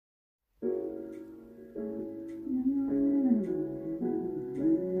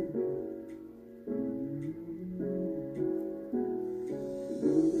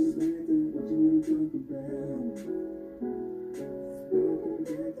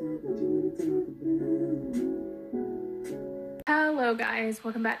Hello, guys.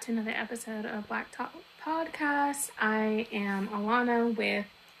 Welcome back to another episode of Black Talk Podcast. I am Alana with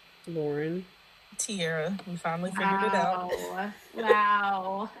Lauren. Tiara. We finally figured it out.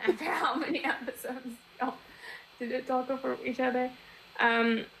 Wow. After how many episodes did it talk over each other?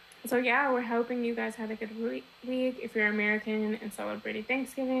 So yeah, we're hoping you guys had a good week. If you're American and celebrating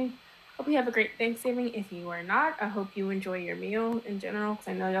Thanksgiving, hope you have a great Thanksgiving. If you are not, I hope you enjoy your meal in general, because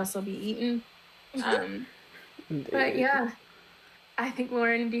I know y'all still be eating. But yeah, I think,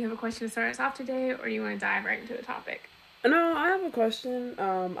 Lauren, do you have a question to start us off today, or do you want to dive right into the topic? No, I have a question.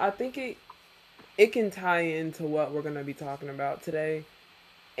 I think it can tie into what we're gonna be talking about today,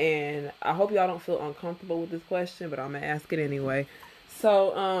 and I hope y'all don't feel uncomfortable with this question, but I'm gonna ask it anyway.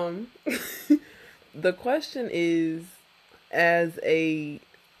 So, the question is, as a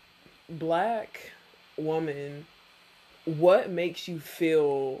Black woman, what makes you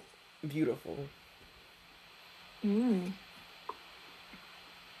feel beautiful?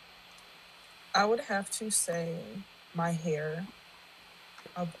 I would have to say my hair.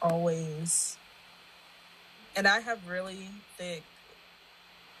 I've always, and I have really thick,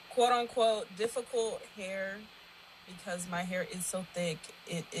 quote unquote, difficult hair because my hair is so thick.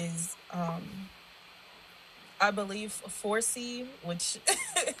 It is, I believe, 4C, which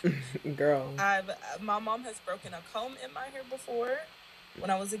Girl. My mom has broken a comb in my hair before when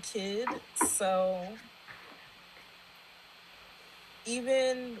I was a kid. So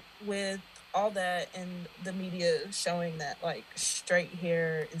even with all that and the media showing that like straight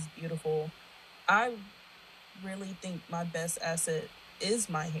hair is beautiful, I really think my best asset is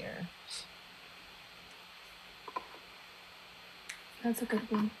my hair. That's a good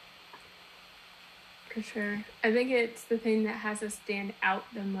one. For sure. I think it's the thing that has us stand out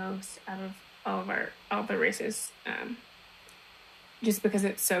the most out of all the races. Just because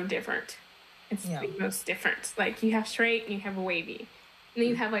it's so different. It's the most different. Like, you have straight and you have wavy. And then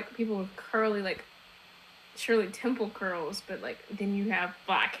you have like people with curly, like Shirley Temple curls, but like then you have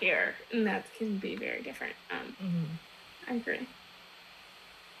black hair, and that can be very different. I agree.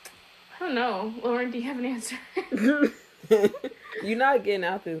 I don't know, Lauren. Do you have an answer? You're not getting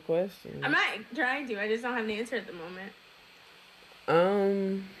out this question. I'm not trying to. I just don't have an answer at the moment.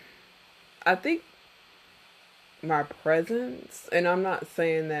 I think my presence, and I'm not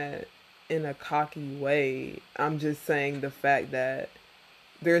saying that in a cocky way. I'm just saying the fact that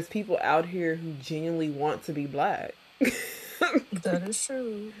there's people out here who genuinely want to be Black. That is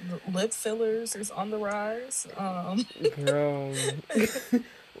true. Lip fillers is on the rise. Girl.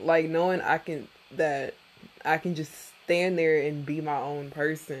 Like, knowing I can just stand there and be my own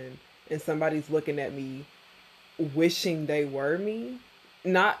person, and somebody's looking at me wishing they were me.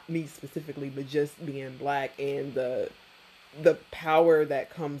 Not me specifically, but just being Black, and the power that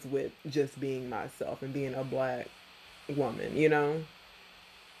comes with just being myself and being a Black woman, you know?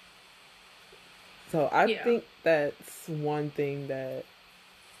 So I think that's one thing that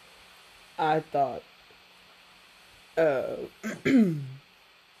I thought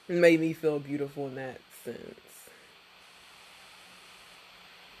made me feel beautiful in that sense.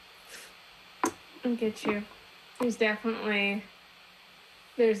 I get you. There's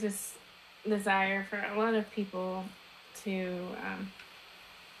this desire for a lot of people to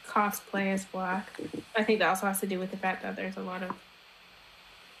cosplay as Black. I think that also has to do with the fact that there's a lot of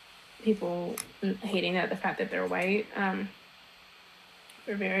people hating the fact that they're white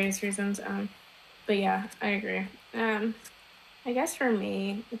for various reasons. But yeah, I agree. I guess for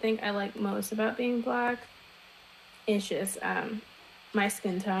me, the thing I like most about being Black is just my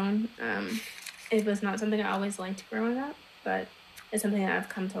skin tone. It was not something I always liked growing up, but it's something that I've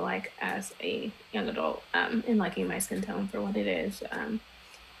come to like as a young adult, in liking my skin tone for what it is.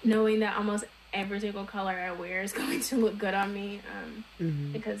 Knowing that almost every single color I wear is going to look good on me,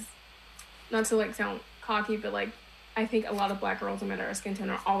 because, not to like sound cocky, but like I think a lot of Black girls, no matter our skin tone,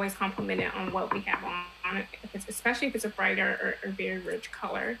 are always complimented on what we have on it, especially if it's a brighter or very rich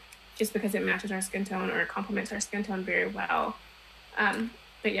color, just because it matches our skin tone or it complements our skin tone very well.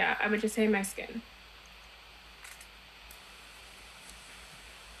 But yeah, I would just say my skin.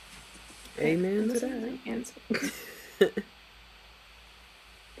 Amen to that.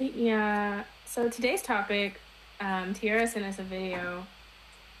 Yeah. So today's topic, Tiara sent us a video.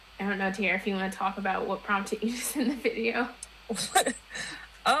 I don't know, Tiara, if you want to talk about what prompted you to send the video.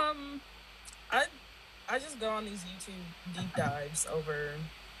 I just go on these YouTube deep dives over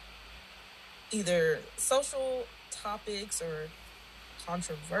either social topics or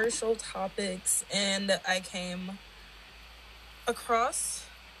controversial topics, and I came across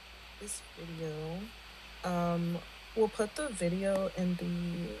this video. We'll put the video in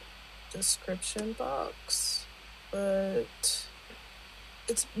the description box, but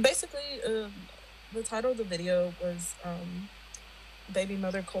it's basically the title of the video was baby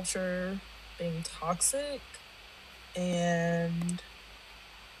mother culture being toxic, and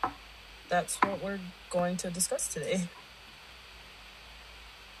that's what we're going to discuss today.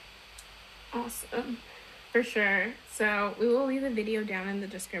 Awesome. For sure. So we will leave the video down in the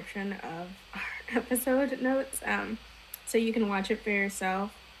description of our episode notes, so you can watch it for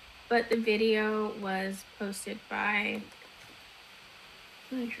yourself. But the video was posted by,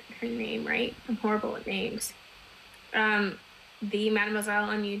 her name right? I'm horrible at names. The Mademoiselle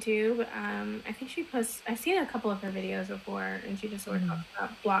on YouTube. I think she posts. I've seen a couple of her videos before, and she just sort of talks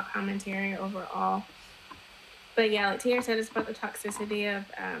about block commentary overall. But yeah, like Tia said, it's about the toxicity of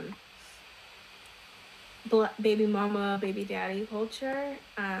baby mama, baby daddy culture.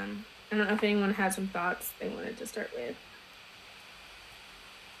 I don't know if anyone had some thoughts they wanted to start with.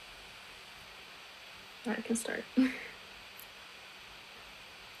 I can start.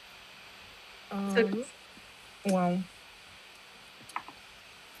 Well,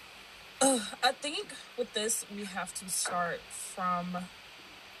 I think with this we have to start from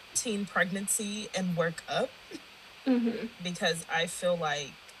teen pregnancy and work up, because I feel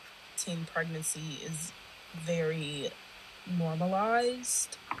like teen pregnancy is very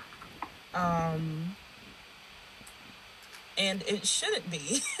normalized, and it shouldn't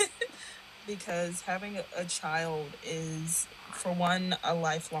be. Because having a child is, for one, a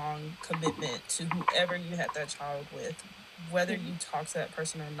lifelong commitment to whoever you had that child with. Whether you talk to that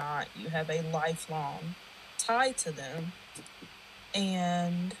person or not, you have a lifelong tie to them.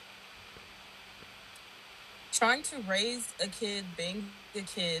 And trying to raise a kid, being a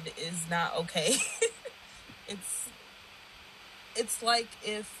kid, is not okay. It's like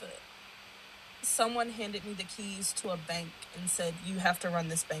if someone handed me the keys to a bank and said, you have to run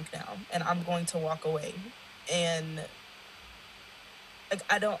this bank now, and I'm going to walk away, and like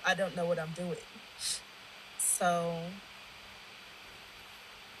I don't know what I'm doing. So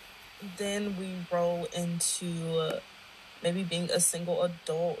then we roll into maybe being a single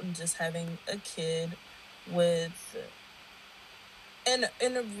adult and just having a kid with, and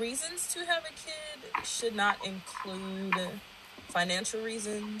the reasons to have a kid should not include financial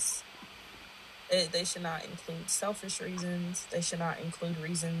reasons. They should not include selfish reasons. They should not include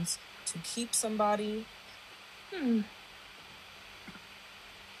reasons to keep somebody.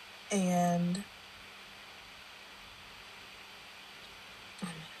 And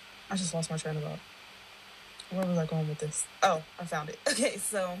I just lost my train of thought. Where was I going with this? Oh, I found it. Okay,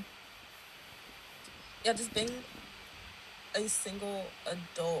 so yeah, just being a single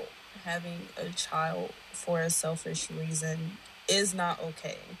adult having a child for a selfish reason is not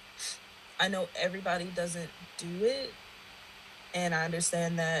okay. I know everybody doesn't do it, and I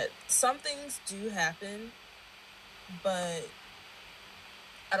understand that some things do happen, but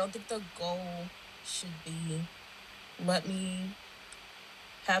I don't think the goal should be, let me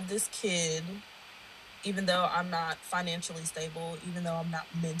have this kid, even though I'm not financially stable, even though I'm not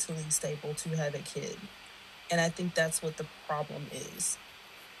mentally stable to have a kid. And I think that's what the problem is,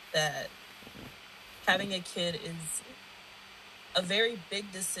 that having a kid is a very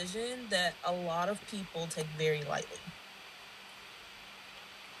big decision that a lot of people take very lightly.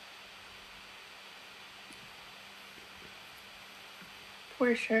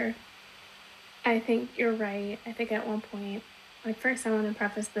 For sure. I think you're right. I think at one point, like, first I want to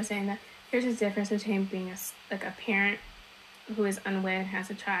preface by saying that there's a difference between being a parent who is unwed and has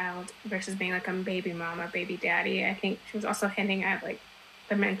a child versus being like a baby mama, baby daddy. I think she was also hinting at like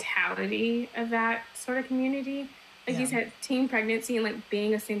the mentality of that sort of community. Like you said, teen pregnancy and like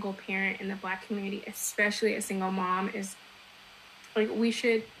being a single parent in the Black community, especially a single mom, is like, we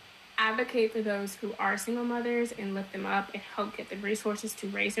should advocate for those who are single mothers and lift them up and help get the resources to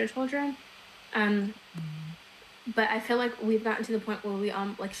raise their children. But I feel like we've gotten to the point where we,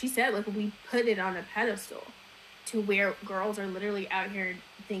 like she said, like we put it on a pedestal to where girls are literally out here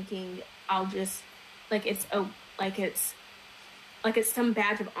thinking, I'll just, like it's some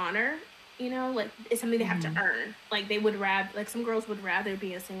badge of honor, you know, like it's something they have to earn. Like they would rather, like some girls would rather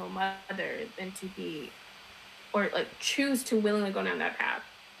be a single mother than to be, or like choose to willingly go down that path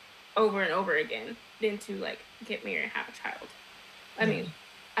over and over again than to like get married and have a child. I mean,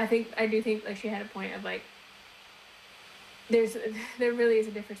 I do think like she had a point of like, there really is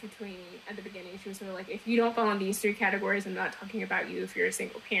a difference between, at the beginning she was sort of like, if you don't fall in these three categories, I'm not talking about you if you're a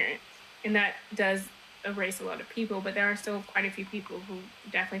single parent, and that does erase a lot of people, but there are still quite a few people who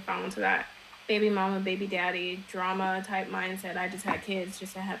definitely fall into that baby mama, baby daddy drama type mindset. I just had kids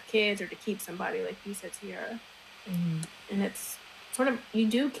just to have kids or to keep somebody, like you said, Tiara. And it's sort of, you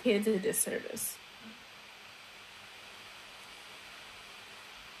do kids a disservice.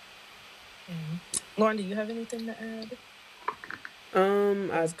 Lauren, do you have anything to add?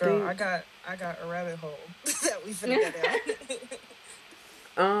 I Yes, girl, think I got a rabbit hole that we finna go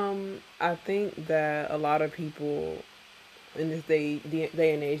down. I think that a lot of people in this day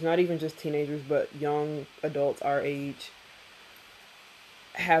and age, not even just teenagers, but young adults our age,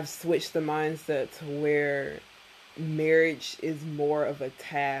 have switched the mindset to where marriage is more of a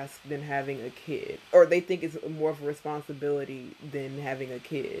task than having a kid, or they think it's more of a responsibility than having a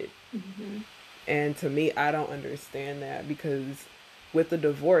kid. Mm-hmm. And to me, I don't understand that, because with the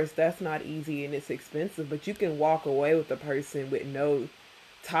divorce, that's not easy and it's expensive, but you can walk away with the person with no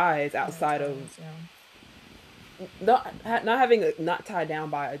ties No outside of ties, yeah. not having not tied down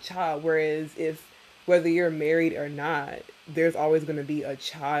by a child. Whereas if whether you're married or not, there's always going to be a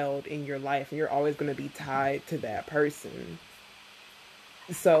child in your life and you're always going to be tied to that person.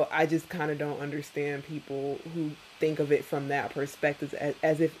 So I just kind of don't understand people who think of it from that perspective,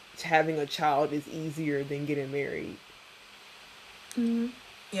 as if having a child is easier than getting married. Mm-hmm.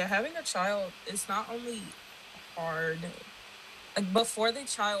 Yeah, having a child is not only hard, like before the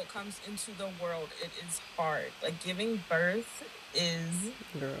child comes into the world, it is hard. Like giving birth is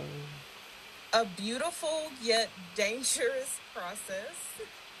Girl. a beautiful yet dangerous process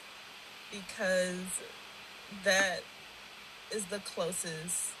because that is the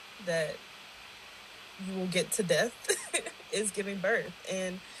closest that you will get to death is giving birth.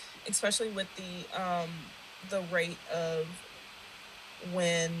 And especially with the rate of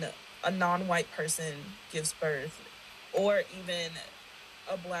when a non-white person gives birth, or even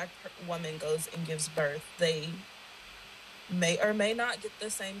a black woman goes and gives birth, they may or may not get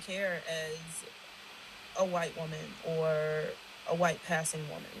the same care as a white woman or a white passing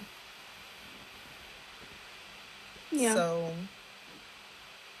woman. Yeah. So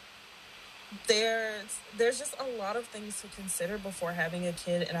there's just a lot of things to consider before having a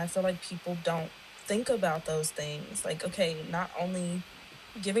kid, and I feel like people don't think about those things. Like, okay, not only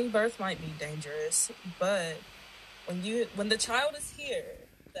giving birth might be dangerous, but when the child is here,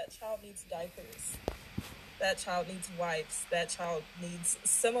 that child needs diapers, that child needs wipes, that child needs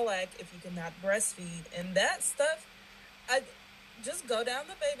Similac if you cannot breastfeed, and that stuff. I just go down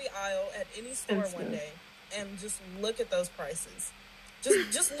the baby aisle at any store one Expensive. day and just look at those prices.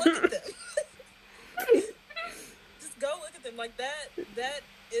 Just look at them. Just go look at them. Like that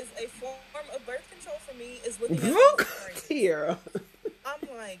is a form of birth control for me, is looking at those prices. Here.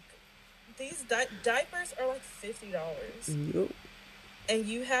 I'm like, these diapers are like $50. Yep. And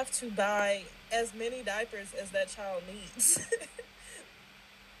you have to buy as many diapers as that child needs.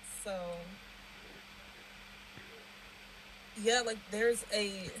 So yeah, like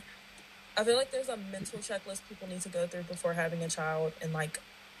I feel like there's a mental checklist people need to go through before having a child, and like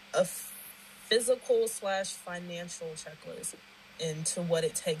a physical / financial checklist into what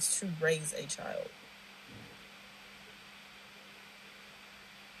it takes to raise a child.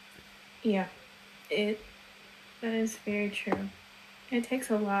 Yeah. That is very true. It takes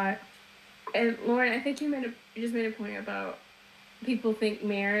a lot. And Lauren, I think you just made a point about people think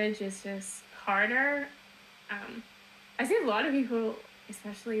marriage is just harder. I see a lot of people,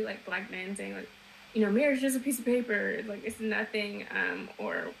 especially like black men, saying like, marriage is just a piece of paper, like it's nothing,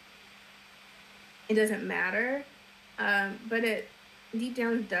 or it doesn't matter. But it deep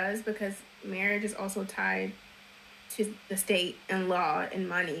down does, because marriage is also tied to the state and law and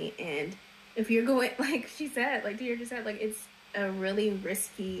money. And if you're going, like she said, like Dear just said, like it's a really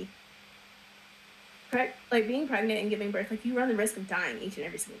risky, like being pregnant and giving birth, like you run the risk of dying each and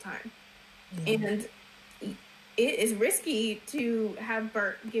every single time. Yeah. And it is risky to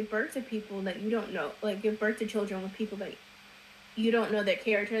give birth to people that you don't know, like give birth to children with people that you don't know their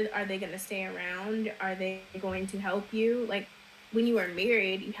character. Are they going to stay around? Are they going to help you? Like when you are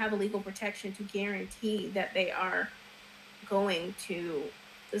married, you have a legal protection to guarantee that they are going to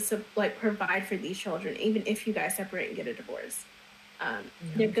like provide for these children, even if you guys separate and get a divorce.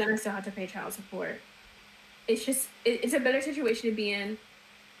 They're gonna still have to pay child support. It's just it's a better situation to be in,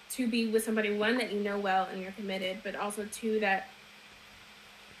 to be with somebody, one, that you know well and you're committed, but also two, that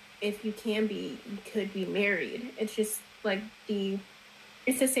if you could be married. It's just like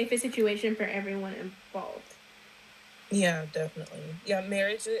it's the safest situation for everyone involved. Yeah, definitely. Yeah,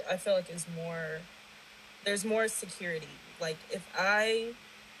 marriage, I feel like there's more security. Like if I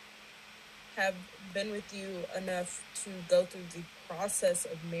have been with you enough to go through the process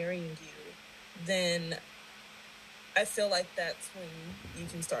of marrying you, then I feel like that's when you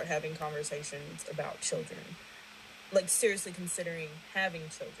can start having conversations about children. Like seriously considering having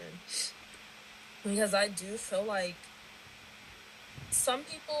children. Because I do feel like some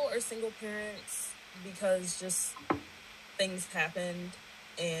people are single parents because just things happened.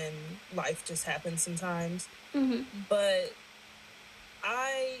 and life just happens sometimes. Mm-hmm. But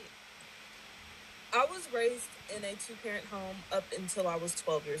I was raised in a 2-parent home up until I was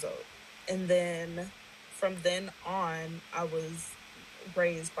 12 years old. And then from then on, I was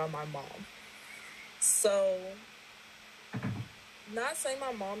raised by my mom. So, not saying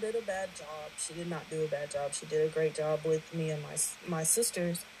my mom did a bad job. She did not do a bad job. She did a great job with me and my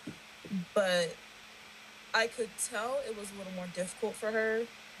sisters. But I could tell it was a little more difficult for her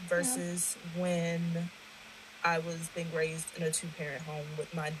versus when I was being raised in a 2-parent home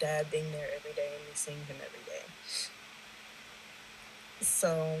with my dad being there every day and me seeing him every day.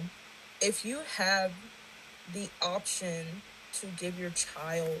 So, if you have the option to give your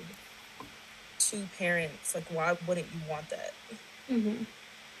child 2 parents, like, why wouldn't you want that? Mm-hmm.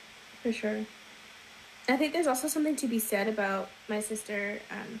 For sure. I think there's also something to be said about my sister,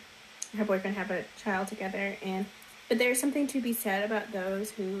 her boyfriend have a child together, but there's something to be said about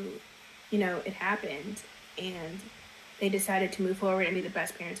those who, it happened and they decided to move forward and be the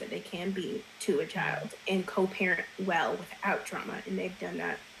best parents that they can be to a child and co-parent well without trauma, and they've done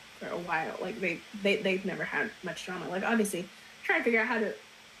that for a while. Like they've never had much trauma. Like obviously, trying to figure out how to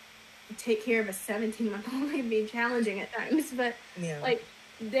take care of a 17-month-old can be challenging at times, but like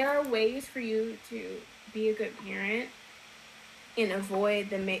there are ways for you to be a good parent and avoid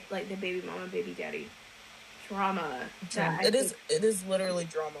the baby mama, baby daddy trauma. It is literally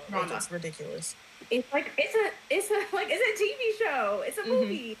drama. Like, it's ridiculous. It's like it's a TV show. It's a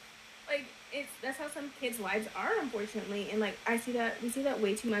movie. Like that's how some kids' lives are, unfortunately. And like we see that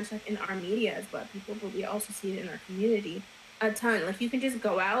way too much, like in our media as Black people, but we also see it in our community a ton. Like you can just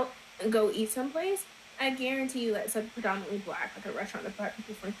go out and go eat someplace. I guarantee you that it's like predominantly Black, like a restaurant that Black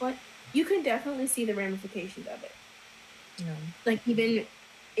people frequent. You can definitely see the ramifications of it. Yeah. Like even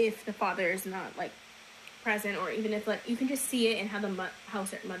if the father is not like present, or even if like you can just see it in how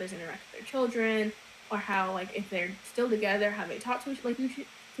certain mothers interact with their children, or how like if they're still together, how they talk to each. Like you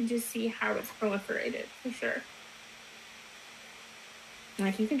can just see how it's proliferated for sure.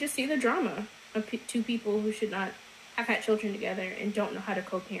 Like you can just see the drama of two people who should not have had children together and don't know how to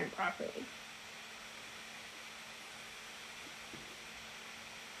co-parent properly.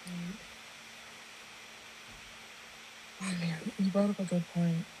 Oh man, you brought up a good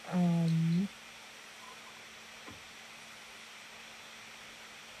point.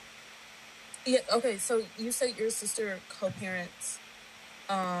 Yeah, okay, so you said your sister co-parents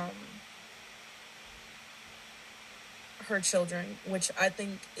her children, which I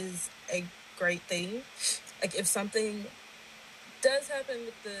think is a great thing. Like if something does happen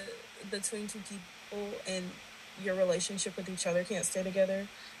between two people and your relationship with each other can't stay together,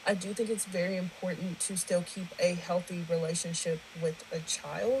 I do think it's very important to still keep a healthy relationship with a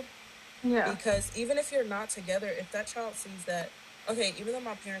child. Yeah. Because even if you're not together, if that child sees that, okay, even though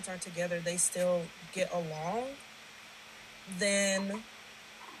my parents aren't together, they still get along, then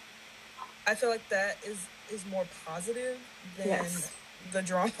I feel like that is more positive than the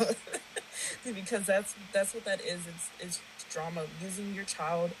drama. Because that's what that is. It's drama. Using your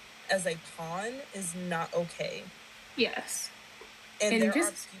child as a pawn is not okay. Yes. And there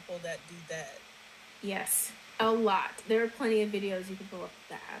are people that do that. Yes. A lot. There are plenty of videos you can pull up of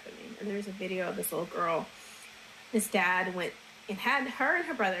that happening. And there's a video of this little girl. This dad went and had her and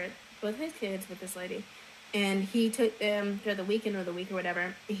her brother, both his kids, with this lady. And he took them for the weekend or the week or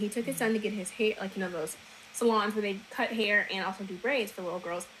whatever. And he took his son to get his hair, like, those salons where they cut hair and also do braids for little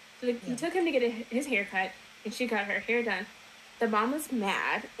girls. So he took him to get his hair cut, and she got her hair done. The mom was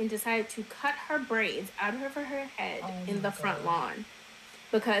mad and decided to cut her braids out of her head in the front lawn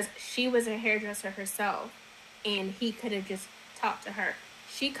because she was a hairdresser herself, and he could have just talked to her.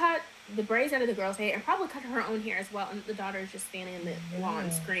 She cut the braids out of the girl's hair and probably cut her own hair as well, and the daughter is just standing in the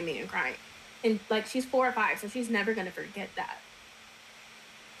lawn screaming and crying. And like she's 4 or 5, so she's never gonna forget that.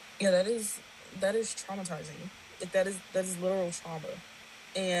 Yeah, that is traumatizing. Like that is literal trauma.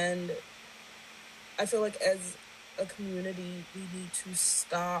 And I feel like as a community, we need to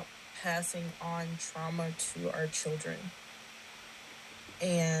stop passing on trauma to our children.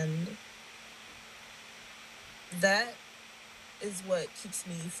 And that is what keeps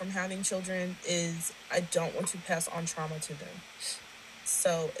me from having children, is I don't want to pass on trauma to them.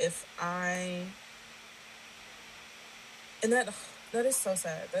 So if and that is so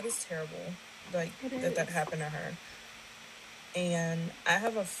sad. That is terrible. Like that happened to her. And I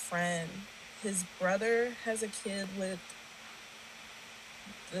have a friend, his brother has a kid with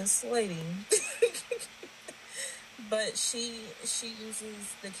this lady. But she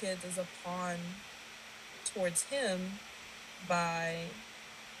uses the kids as a pawn towards him by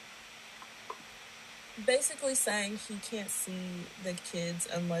basically saying he can't see the kids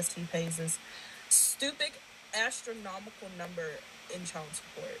unless he pays this stupid astronomical number in child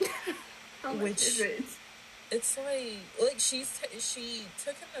support. How much is Which it? it's like she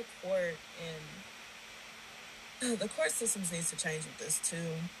took him to court, and the court systems needs to change with this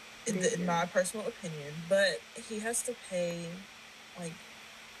too, in my personal opinion. But he has to pay, like,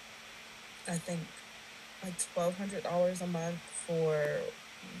 I think, like $1,200 a month for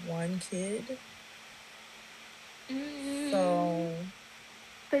one kid. So,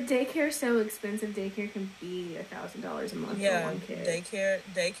 but daycare is so expensive. Daycare can be $1,000 a month for one kid.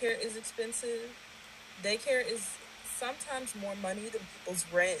 Daycare is expensive. Daycare is sometimes more money than people's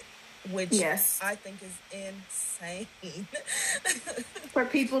rent, which I think is insane. For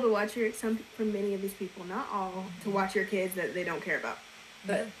people to watch for many of these people, not all, to watch your kids that they don't care about.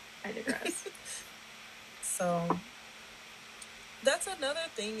 But I digress. So that's another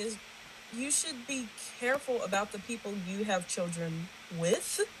thing, is you should be careful about the people you have children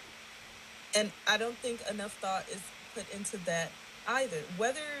with. And I don't think enough thought is put into that either.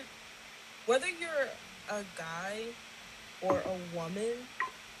 Whether you're a guy or a woman,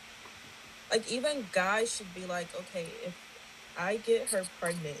 like, even guys should be like, okay, if I get her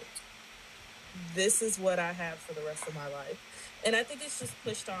pregnant, this is what I have for the rest of my life. And I think it's just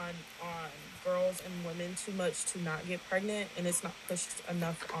pushed on girls and women too much to not get pregnant, and it's not pushed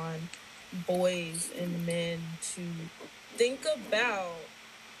enough on boys and men to think about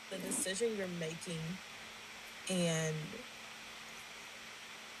the decision you're making, and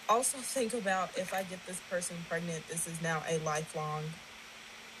also think about, if I get this person pregnant, this is now a lifelong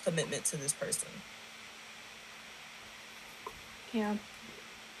commitment to this person. Yeah.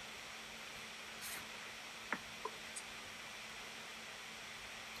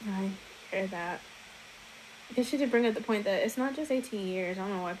 I hear that. I guess you did bring up the point that it's not just 18 years. I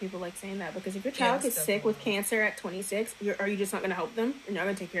don't know why people like saying that, because if your child gets sick with cancer at 26, are you just not going to help them? You're not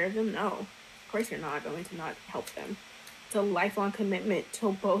going to take care of them? No. Of course you're not going to not help them. It's a lifelong commitment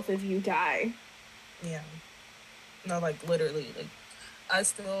till both of you die. Yeah. No, like, literally. Like, I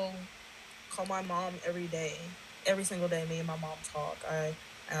still call my mom every day. Every single day, me and my mom talk. I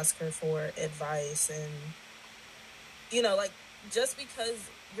ask her for advice, and, like, just because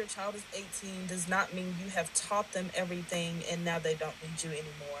your child is 18 does not mean you have taught them everything and now they don't need you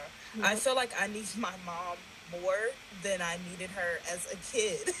anymore. Yep. I feel like I need my mom more than I needed her as a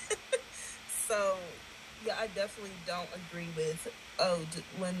kid. So, yeah, I definitely don't agree with,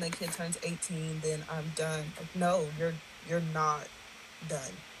 when the kid turns 18, then I'm done. Like, no, you're not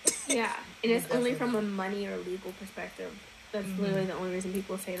done. Yeah, and it's only from a money or legal perspective. That's literally the only reason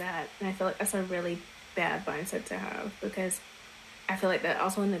people say that. And I feel like that's a really bad mindset to have, because I feel like that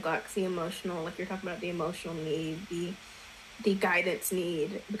also neglects the emotional, like you're talking about, the emotional need, the guidance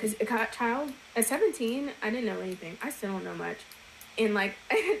need. Because a child at 17, I didn't know anything. I still don't know much. And like,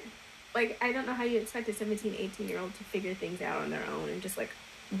 like, I don't know how you expect a 17, 18-year-old to figure things out on their own and just like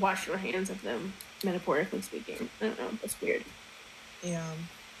wash your hands of them, metaphorically speaking. I don't know. That's weird. Yeah.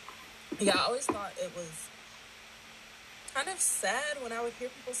 Yeah, I always thought it was kind of sad when I would hear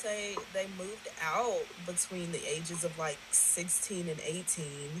people say they moved out between the ages of like 16 and 18,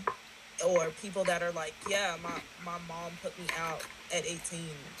 or people that are like, yeah, my mom put me out at 18,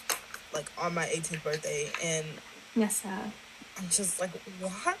 like on my 18th birthday, and yes, I'm just like,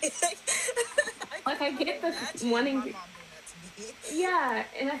 why? I get the wanting to. Yeah,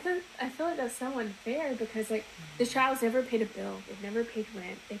 and I feel like that's so unfair, because like the child's never paid a bill, they've never paid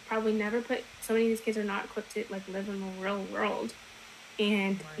rent, they've probably never put. So many of these kids are not equipped to like live in the real world,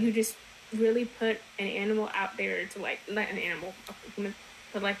 and you just really put an animal out there to, like, not an animal,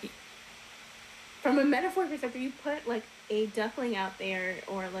 but like, from a metaphor perspective, you put like a duckling out there,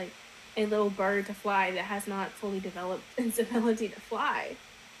 or like a little bird to fly that has not fully developed its ability to fly,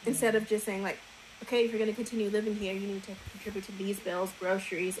 instead of just saying like, okay, if you're going to continue living here, you need to contribute to these bills,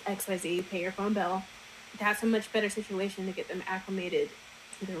 groceries, XYZ, pay your phone bill. That's a much better situation to get them acclimated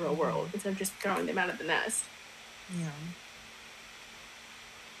to the real world, instead of just throwing them out of the nest. Yeah.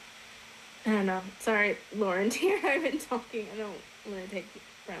 I don't know. Sorry, Lauren, here I've been talking. I don't want to take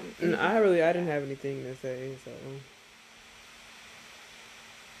from. I didn't have anything to say, so.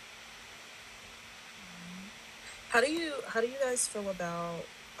 How do you guys feel about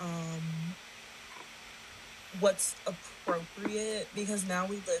what's appropriate? Because now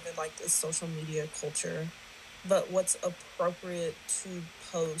we live in like this social media culture, but what's appropriate to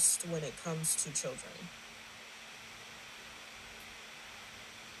post when it comes to children?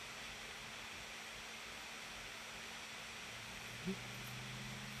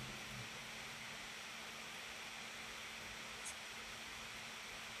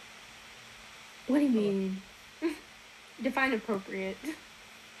 What do you mean? Define appropriate.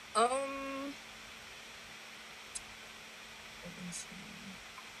 Let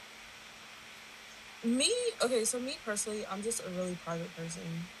me see. So me personally, I'm just a really private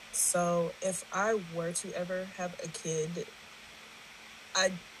person. So if I were to ever have a kid,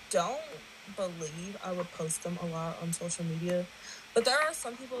 I don't believe I would post them a lot on social media. But there are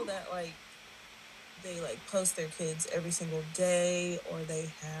some people that like they like post their kids every single day, or they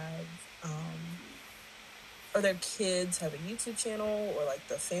have or their kids have a YouTube channel, or like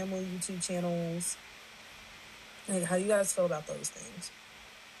the family YouTube channels. Like, how do you guys feel about those things?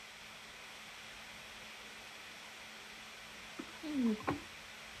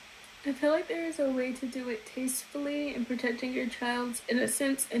 I feel like there is a way to do it tastefully and protecting your child's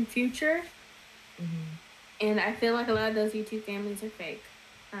innocence and future. And I feel like a lot of those YouTube families are fake.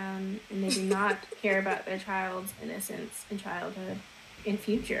 And they do not care about their child's innocence and childhood and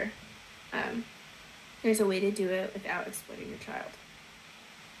future. There's a way to do it without exploiting your child.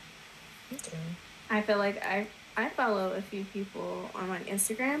 Okay. I feel like I follow a few people on like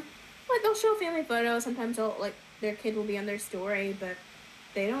Instagram. Like they'll show family photos. Sometimes they'll like their kid will be on their story, but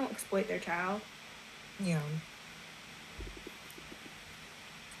they don't exploit their child. Yeah.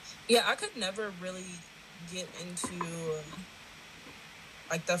 Yeah, I could never really get into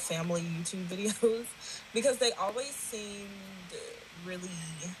like the family YouTube videos because they always seemed really,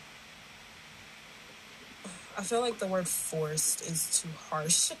 I feel like the word forced is too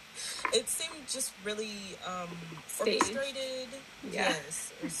harsh. It seemed just really orchestrated. Yeah.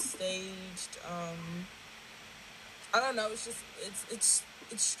 Yes, or staged. I don't know, it's just it's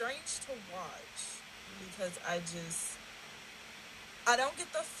strange to watch because I don't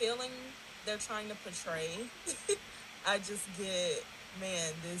get the feeling they're trying to portray. I just get,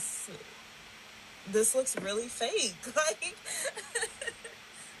 man, this looks really fake. Like,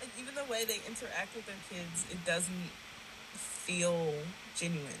 like even the way they interact with their kids, it doesn't feel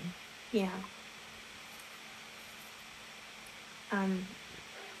genuine. Yeah.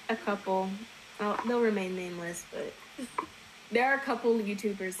 A couple, they'll remain nameless, but there are a couple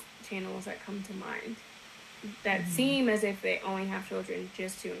YouTubers channels that come to mind that seem as if they only have children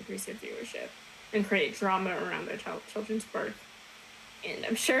just to increase their viewership and create drama around their children's birth. And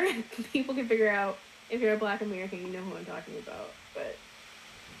I'm sure people can figure out, if you're a Black American, you know who I'm talking about. But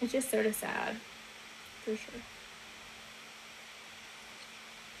it's just sort of sad, for sure.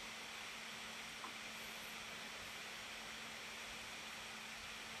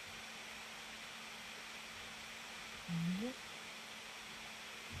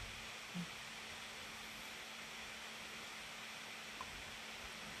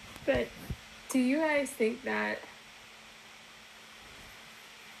 But do you guys think that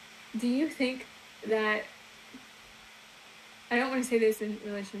I don't want to say this in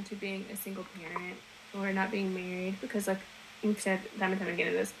relation to being a single parent or not being married, because like you've said time and time again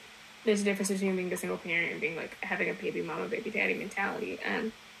in this, there's a difference between being a single parent and being like having a baby mama, baby daddy mentality.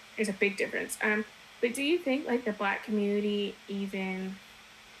 There's a big difference. But do you think like the Black community even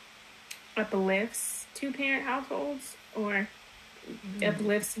uplifts two-parent households or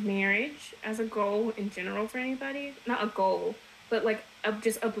uplifts marriage as a goal in general for anybody? Not a goal, but like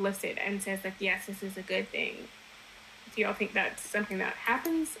just uplifts it and says like, yes, this is a good thing. Do y'all think that's something that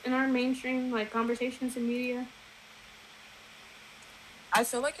happens in our mainstream like conversations in media? I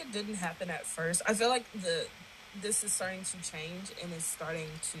feel like it didn't happen at first. I feel like this is starting to change and it's starting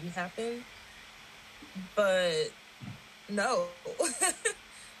to happen. But no.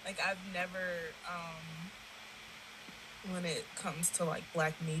 Like I've never when it comes to like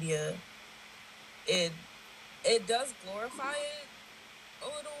Black media, it does glorify it a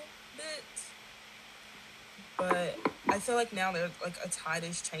little bit. But I feel like now there's like a tide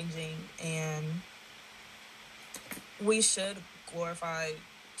is changing and we should glorify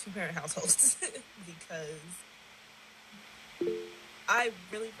two-parent households because I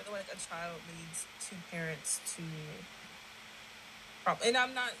really feel like a child needs two parents to and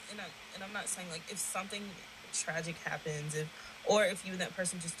I'm not saying like if something tragic happens, if you and that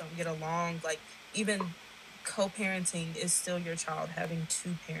person just don't get along, like even co-parenting is still your child having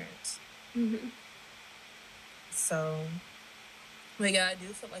two parents. So, but yeah, I do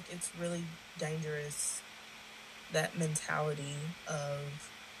feel like it's really dangerous, that mentality of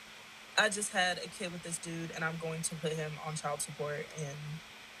I just had a kid with this dude and I'm going to put him on child support and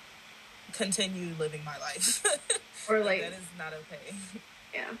continue living my life. Or like that is not okay.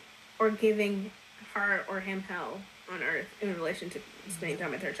 Yeah. Or giving her or him hell on earth in relation to spending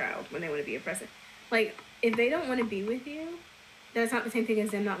time with their child when they want to be oppressive. Like, if they don't want to be with you, that's not the same thing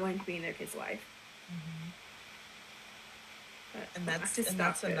as them not wanting to be in their kid's life. But and I have to stop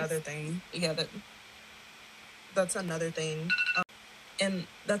that's another this. thing. Yeah, that's another thing. And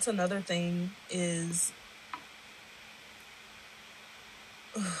that's another thing is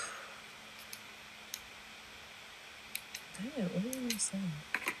dang it, what did you say?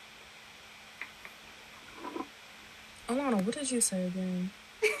 Alana, what did you say again?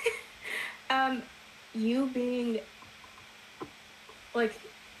 You being like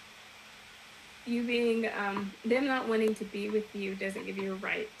them not wanting to be with you doesn't give you a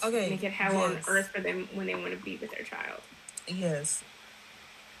right to Okay, make it hell on yes. earth for them when they want to be with their child, Yes.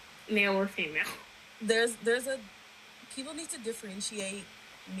 male or female. There's a people need to differentiate.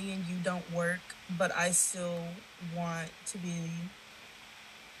 Me and you don't work, but I still want to be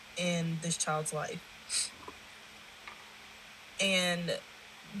in this child's life. And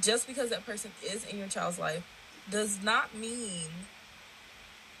just because that person is in your child's life does not mean,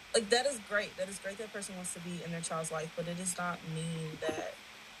 like, that is great. That is great that person wants to be in their child's life, but it does not mean that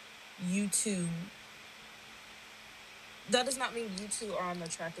you two, that does not mean you two are on the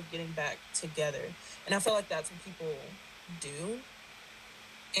track of getting back together. And I feel like that's what people do.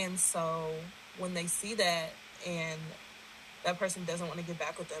 And so when they see that and that person doesn't want to get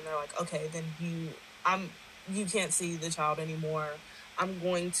back with them, they're like, okay, then you can't see the child anymore. I'm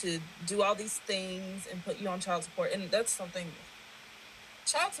going to do all these things and put you on child support. And that's something,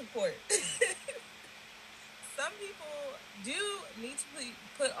 child support. Some people do need to be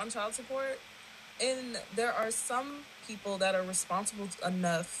put on child support. And there are some people that are responsible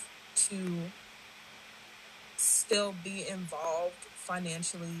enough to still be involved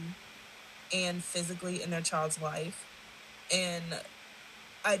financially and physically in their child's life. And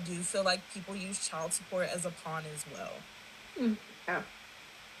I do feel like people use child support as a pawn as well. Yeah.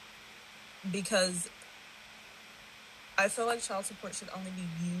 Because I feel like child support should only be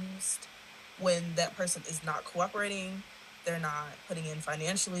used when that person is not cooperating, they're not putting in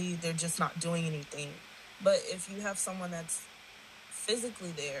financially, they're just not doing anything. But if you have someone that's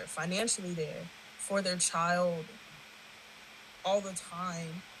physically there, financially there for their child all the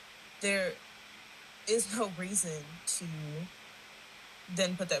time, there is no reason to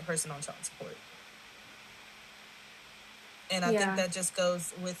then put that person on child support. And I think that just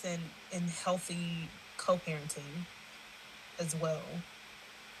goes within in healthy co-parenting as well.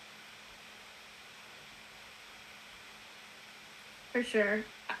 For sure.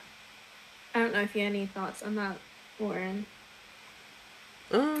 I don't know if you have any thoughts on that, Lauren.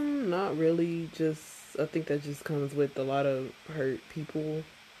 Not really. Just I think that just comes with a lot of hurt people,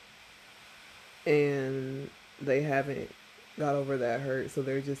 and they haven't got over that hurt, so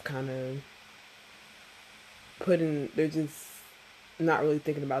they're just kind of they're just not really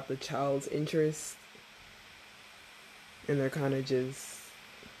thinking about the child's interest, and they're kind of just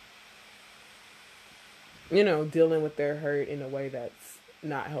dealing with their hurt in a way that's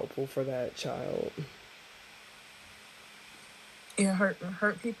not helpful for that child. Yeah,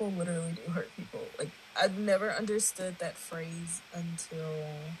 hurt people literally do hurt people. Like, I've never understood that phrase until,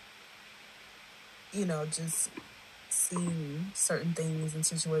 just seeing certain things and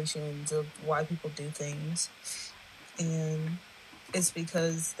situations of why people do things. And it's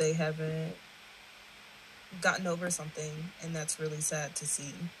because they haven't gotten over something, and that's really sad to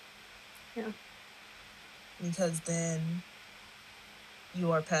see. Yeah. Because then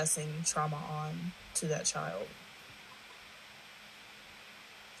you are passing trauma on to that child.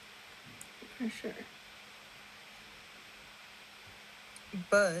 For sure.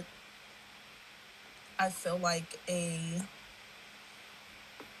 But I feel like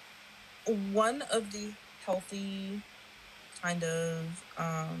one of the healthy kind of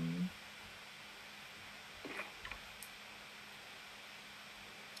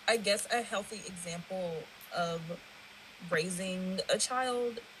I guess a healthy example of raising a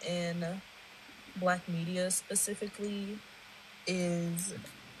child in Black media specifically is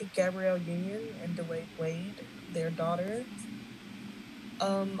Gabrielle Union and DeWayne Wade, their daughter.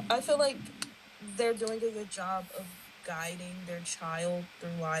 I feel like they're doing a good job of guiding their child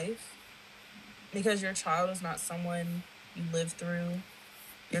through life, because your child is not someone you live through.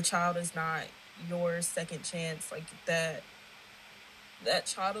 Your child is not your second chance. Like, that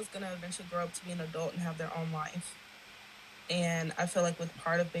child is going to eventually grow up to be an adult and have their own life. And I feel like with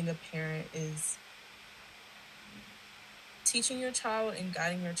part of being a parent is teaching your child and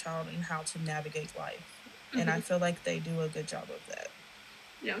guiding your child in how to navigate life. Mm-hmm. And I feel like they do a good job of that.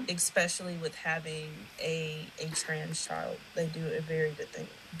 Yeah. Especially with having a trans child. They do a very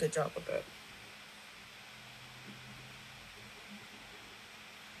good job of that.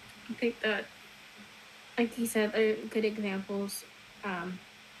 I think that, like you said, they're good examples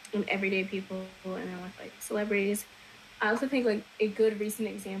in everyday people and then with like celebrities. I also think like a good recent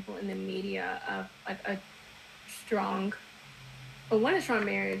example in the media of like a strong, one, a strong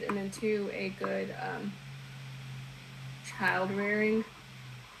marriage, and then two, a good child rearing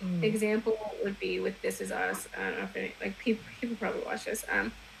example would be with This Is Us. I don't know if like people probably watch this.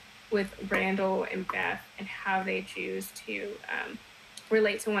 With Randall and Beth and how they choose to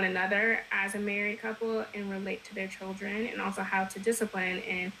relate to one another as a married couple and relate to their children, and also how to discipline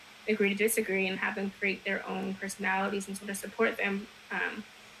and agree to disagree and have them create their own personalities and sort of support them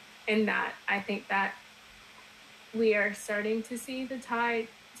in that. I think that we are starting to see the tide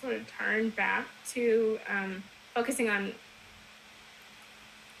sort of turn back to focusing on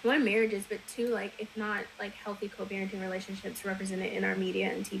one, marriages, but two, like if not like healthy co-parenting relationships represented in our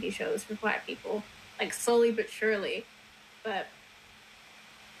media and TV shows for Black people, like slowly but surely. But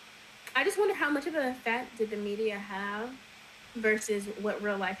I just wonder how much of an effect did the media have versus what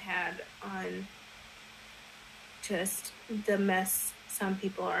real life had on just the mess some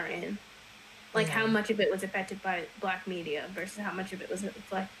people are in. Like how much of it was affected by Black media versus how much of it was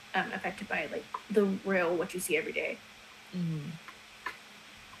affected by like the real, what you see every day.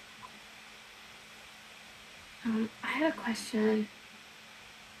 I had a question.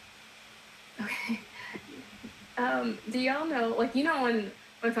 Okay. Do y'all know, like, you know, when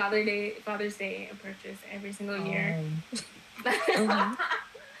Father's Day approaches every single year,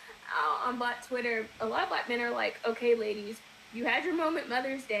 on Black Twitter, a lot of Black men are like, okay, ladies, you had your moment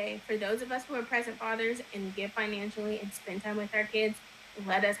Mother's Day. For those of us who are present fathers and give financially and spend time with our kids,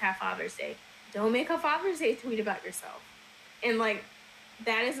 let us have Father's Day. Don't make a Father's Day tweet about yourself. And like,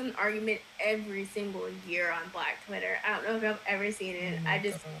 that is an argument every single year on Black Twitter. I don't know if I've ever seen it. I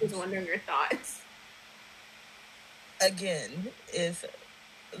just was wondering your thoughts. Again, if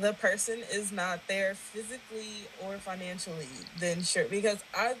the person is not there physically or financially, then sure. Because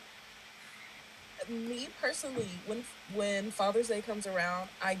me personally, when Father's Day comes around,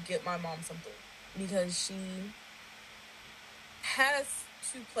 I get my mom something because she has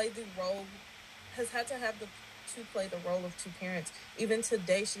to play the role, has had to have to play the role of two parents. Even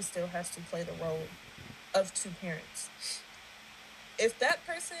today, she still has to play the role of two parents. If that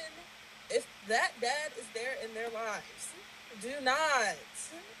dad is there in their lives, do not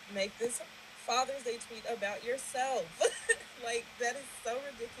make this Father's Day tweet about yourself. Like, that is so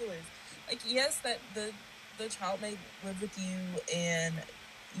ridiculous. Like, yes, that the child may live with you and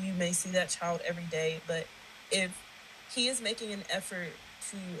you may see that child every day, but if he is making an effort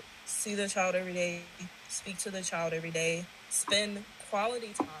to see the child every day, speak to the child every day, spend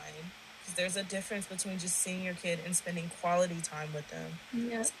quality time, because there's a difference between just seeing your kid and spending quality time with them.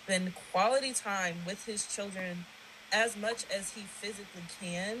 Yeah. Spend quality time with his children as much as he physically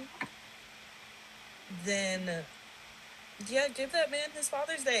can, then yeah, give that man his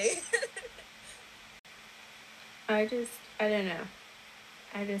Father's Day. I don't know.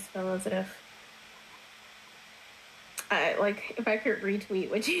 I just feel as if if I could retweet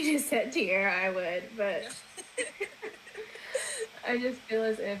what you just said, Tier, I would, but I just feel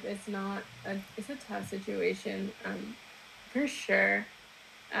as if it's a tough situation, for sure.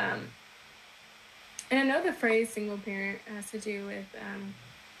 And I know the phrase single parent has to do with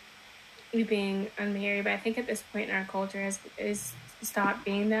you being unmarried, but I think at this point in our culture is stop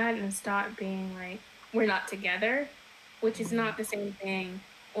being that and stop being like we're not together, which is not the same thing.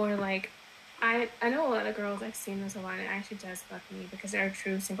 Or like I know a lot of girls, I've seen this a lot, and it actually does fuck me because there are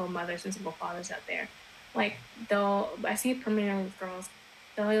true single mothers and single fathers out there. Like I see it primarily with girls.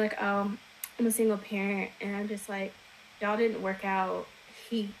 They'll be like, oh, I'm a single parent, and I'm just like, y'all didn't work out.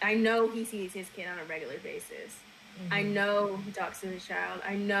 I know he sees his kid on a regular basis. I know he talks to his child.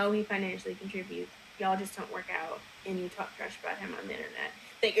 I know he financially contributes. Y'all just don't work out, and you talk trash about him on the internet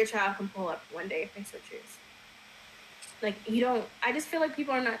that your child can pull up one day if they so choose. Like, you don't, I just feel like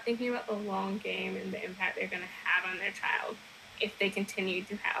people are not thinking about the long game and the impact they're going to have on their child if they continue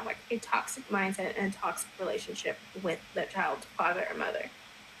to have like a toxic mindset and a toxic relationship with their child's father or mother.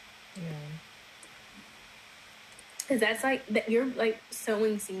 Because that's like, you're like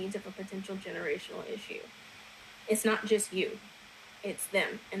sowing seeds of a potential generational issue. It's not just you, it's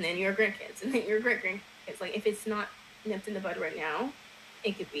them, and then your grandkids, and then your great-grandkids. Like, if it's not nipped in the bud right now,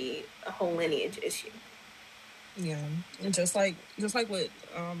 it could be a whole lineage issue. Yeah, and just like with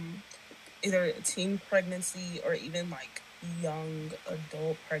either teen pregnancy or even like young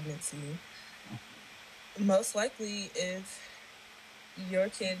adult pregnancy, most likely if your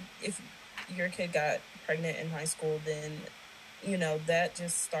kid got pregnant in high school, then that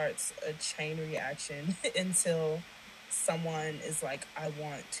just starts a chain reaction until someone is like, I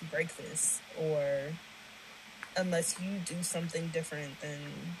want to break this, or unless you do something different, then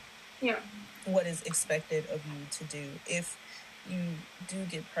Yeah. what is expected of you to do if you do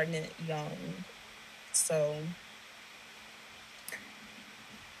get pregnant young. So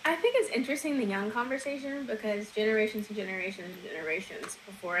I think it's interesting, the young conversation, because generations and generations and generations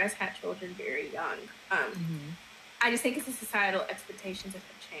before us had children very young. I just think it's the societal expectations that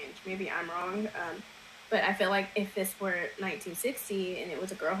have changed. Maybe I'm wrong, but I feel like if this were 1960 and it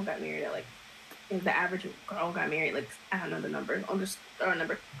was a girl who got married at, like, if the average girl got married, like, I don't know the number, I'll just throw a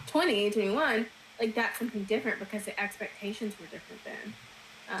number, 20, 21, like, that's something different because the expectations were different then.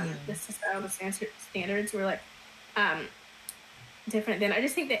 The societal standards were, like, different then. I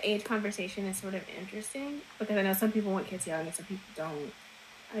just think the age conversation is sort of interesting because I know some people want kids young and some people don't.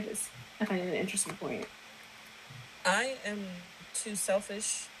 I find it an interesting point. I am too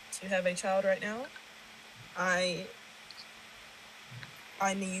selfish to have a child right now. I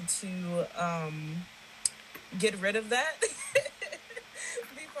need to get rid of that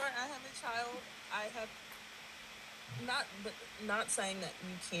before I have a child. I have not saying that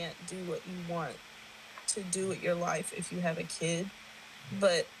you can't do what you want to do with your life if you have a kid,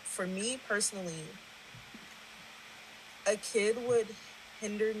 but for me personally, a kid would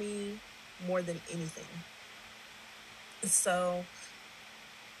hinder me more than anything. So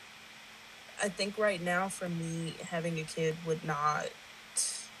I think right now for me, having a kid would not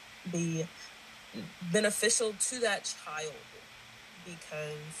be beneficial to that child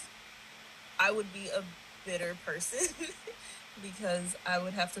because I would be a bitter person because I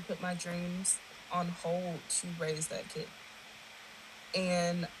would have to put my dreams on hold to raise that kid.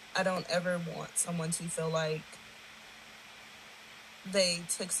 And I don't ever want someone to feel like they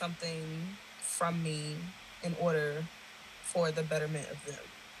took something from me in order for the betterment of them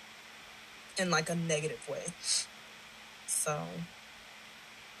in like a negative way. So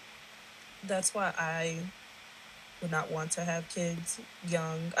that's why I would not want to have kids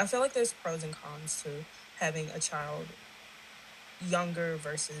young. I feel like there's pros and cons to having a child younger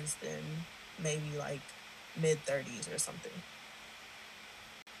versus than maybe like mid-30s or something.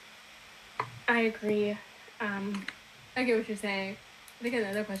 I agree. I get what you're saying. I think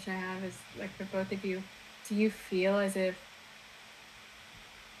another question I have is, like, for both of you, do you feel as if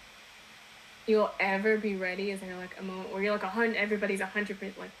you'll ever be ready? Is there like a moment where you're like 100, everybody's 100%,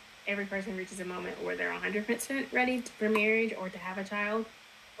 like every person reaches a moment where they're 100% ready for marriage or to have a child?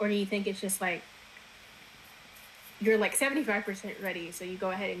 Or do you think it's just like you're like 75% ready, so you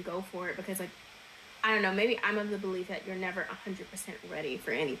go ahead and go for it because, like, I don't know, maybe I'm of the belief that you're never 100% ready for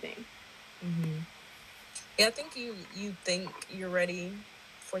anything. Yeah, I think you think you're ready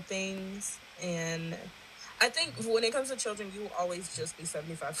for things, and I think when it comes to children, you will always just be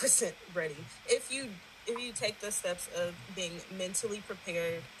 75% ready. If you take the steps of being mentally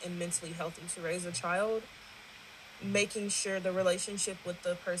prepared and mentally healthy to raise a child, making sure the relationship with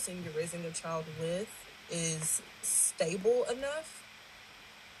the person you're raising a child with is stable enough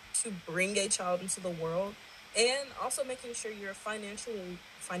to bring a child into the world, and also making sure you're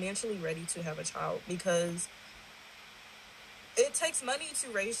financially ready to have a child, because it takes money to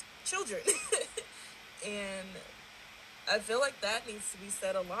raise children. And I feel like that needs to be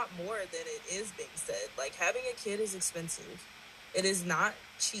said a lot more than it is being said. Like, having a kid is expensive. It is not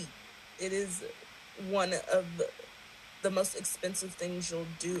cheap. It is one of the most expensive things you'll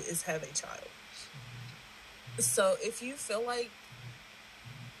do is have a child. So if you feel like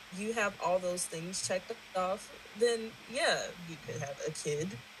you have all those things checked off, then yeah, you could have a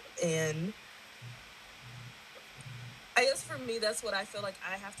kid. And I guess for me, that's what I feel like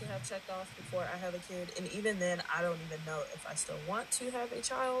I have to have checked off before I have a kid. And even then, I don't even know if I still want to have a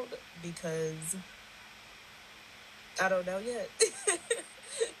child because I don't know yet.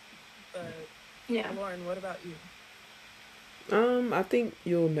 But Yeah. Lauren, what about you? I think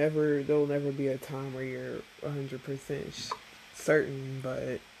there'll never be a time where you're 100% certain,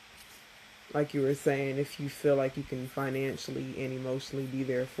 but like you were saying, if you feel like you can financially and emotionally be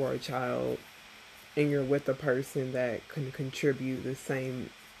there for a child and you're with a person that can contribute the same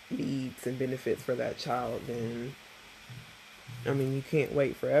needs and benefits for that child, then I mean, you can't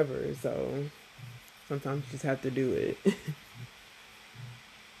wait forever. So sometimes you just have to do it.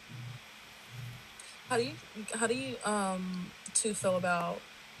 How do you two feel about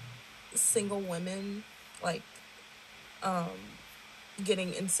single women, like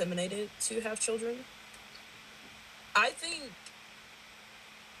getting inseminated to have children? I think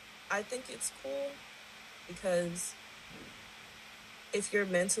it's cool because if you're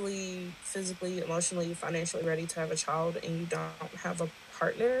mentally, physically, emotionally, financially ready to have a child and you don't have a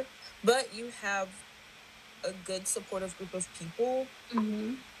partner, but you have a good supportive group of people,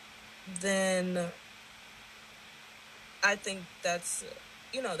 then I think that's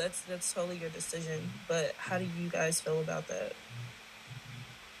you know, that's totally your decision. But how do you guys feel about that?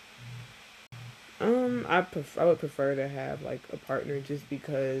 I would prefer to have like a partner just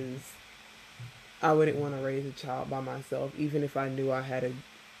because I wouldn't want to raise a child by myself, even if I knew I had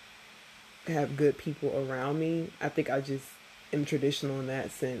to have good people around me. I think I just am traditional in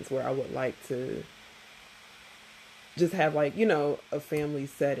that sense, where I would like to just have like a family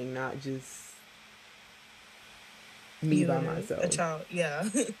setting, not just me You by and a myself. child, yeah.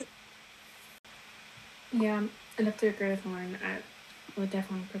 Yeah, I'd have to agree with Lauren. I would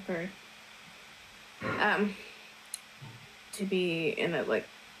definitely prefer um, to be in a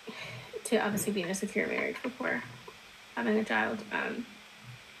to obviously be in a secure marriage before having a child.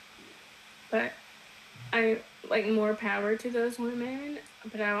 But I like more power to those women.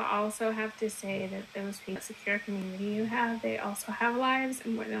 But I will also have to say that those people, secure community you have, they also have lives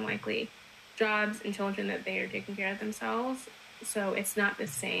and more than likely jobs and children that they are taking care of themselves. So it's not the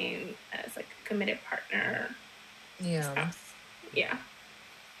same as like a committed partner Yeah. spouse. Yeah.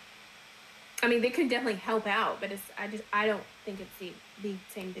 I mean, they could definitely help out, but I don't think it's the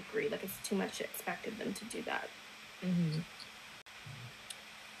same degree. Like it's too much to expect of them to do that. Mm-hmm.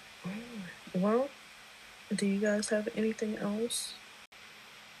 Well, do you guys have anything else?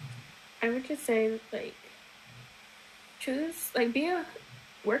 I would just say like choose like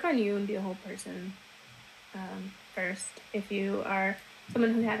work on you and be a whole person first. If you are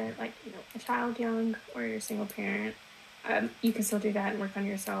someone who had a child young or you're a single parent, you can still do that and work on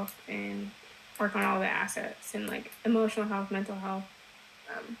yourself and work on all the assets and like emotional health, mental health,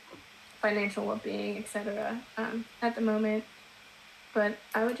 financial well-being, etc. At the moment. But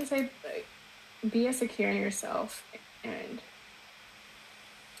I would just say like, be as secure in yourself and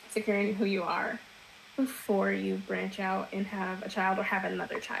secure in who you are before you branch out and have a child or have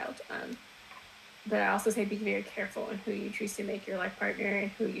another child. But I also say be very careful in who you choose to make your life partner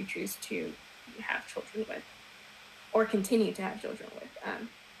and who you choose to have children with or continue to have children with.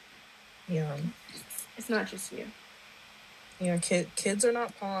 Yeah. It's not just you. Yeah, kids are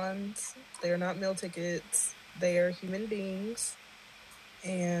not pawns. They're not meal tickets. They are human beings.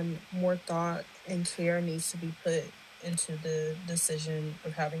 And more thought and care needs to be put into the decision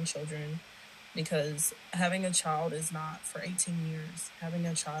of having children, because having a child is not for 18 years. Having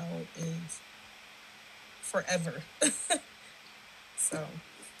a child is forever. So,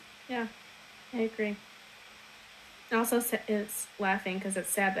 Yeah, I agree. Also, it's laughing because it's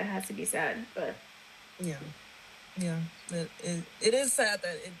sad that it has to be said, but yeah. It is sad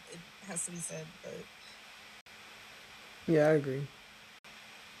that it has to be said, but Yeah, I agree.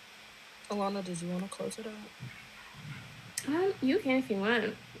 Alana, did you want to close it out? you can if you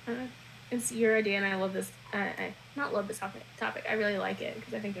want. It's your idea, and I love this. I not love this topic. I really like it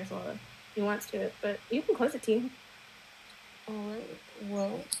because I think there's a lot of nuance to it. But you can close it, team. All right.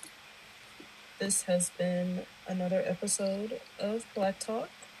 Well, this has been another episode of Black Talk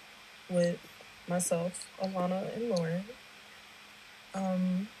with myself, Alana, and Lauren.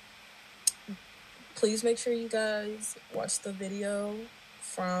 Please make sure you guys watch the video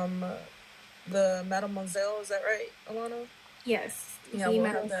from the Mademoiselle. Is that right, Alana? Yes. Yeah, we'll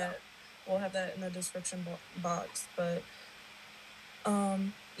have that. We'll have that in the description box. But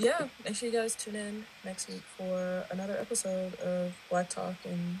yeah, make sure you guys tune in next week for another episode of Black Talk,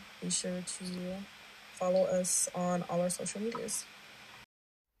 and be sure to follow us on all our social medias.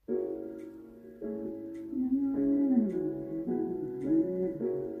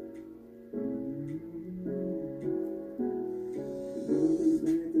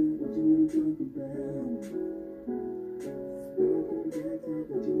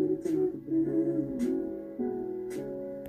 Talk about